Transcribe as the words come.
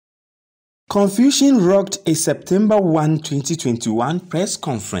Confusion rocked a September 1, 2021 press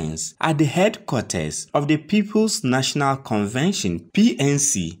conference at the headquarters of the People's National Convention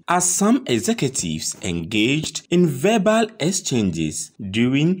 (PNC) as some executives engaged in verbal exchanges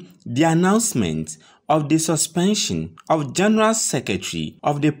during the announcement of the suspension of General Secretary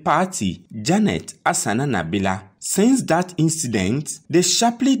of the party, Janet Asana-Nabila. Since that incident, the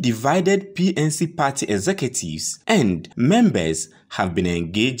sharply divided PNC party executives and members have been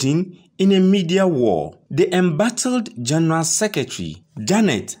engaging in a media war. The embattled General Secretary,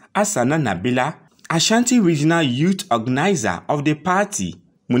 Janet Asana-Nabila, Ashanti Regional Youth Organizer of the party,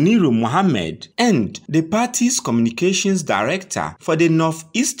 Muniru Mohammed, and the party's communications director for the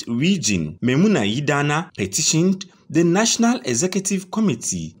Northeast region, Memuna Yidana, petitioned the National Executive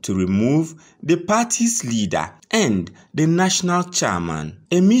Committee to remove the party's leader and the national chairman.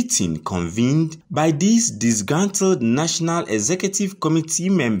 A meeting convened by these disgruntled National Executive Committee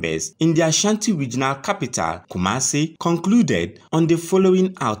members in the Ashanti Regional Capital, Kumasi, concluded on the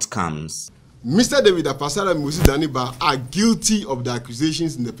following outcomes. Mr. David Apasara and Mrs. Dani Baah are guilty of the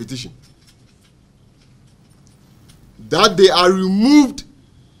accusations in the petition. That they are removed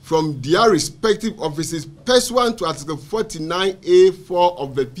from their respective offices pursuant to Article 49A(4)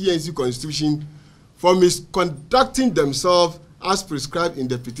 of the PNC Constitution for misconducting themselves as prescribed in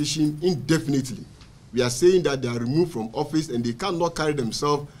the petition indefinitely. We are saying that they are removed from office and they cannot carry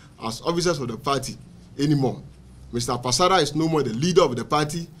themselves as officers of the party anymore. Mr. Apasara is no more the leader of the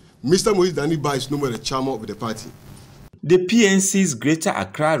party. Mr. Dani Baah is no more the chairman of the party. The PNC's Greater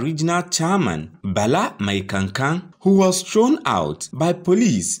Accra Regional Chairman, Bala Maikankan, who was thrown out by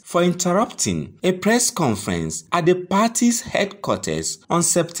police for interrupting a press conference at the party's headquarters on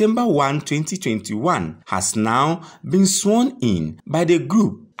September 1, 2021, has now been sworn in by the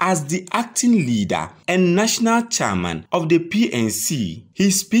group as the acting leader and national chairman of the PNC.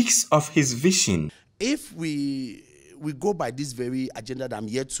 He speaks of his vision. If we go by this very agenda that I'm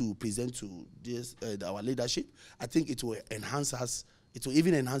here to present to this our leadership, I think it will enhance us. It will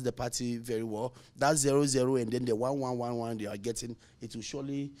even enhance the party very well. That 0-0 and then the 1-1-1-1 they are getting, it will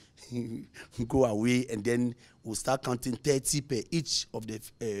surely go away, and then we'll start counting 30 per each of the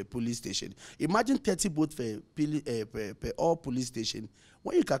police station. Imagine 30 votes per all police station.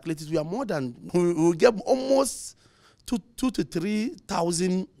 When you calculate it, we are more than, we'll get almost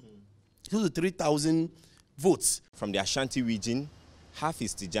 2,000 to 3,000 votes. From the Ashanti region,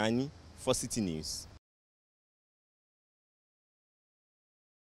 Hafiz Tijani for Citi News.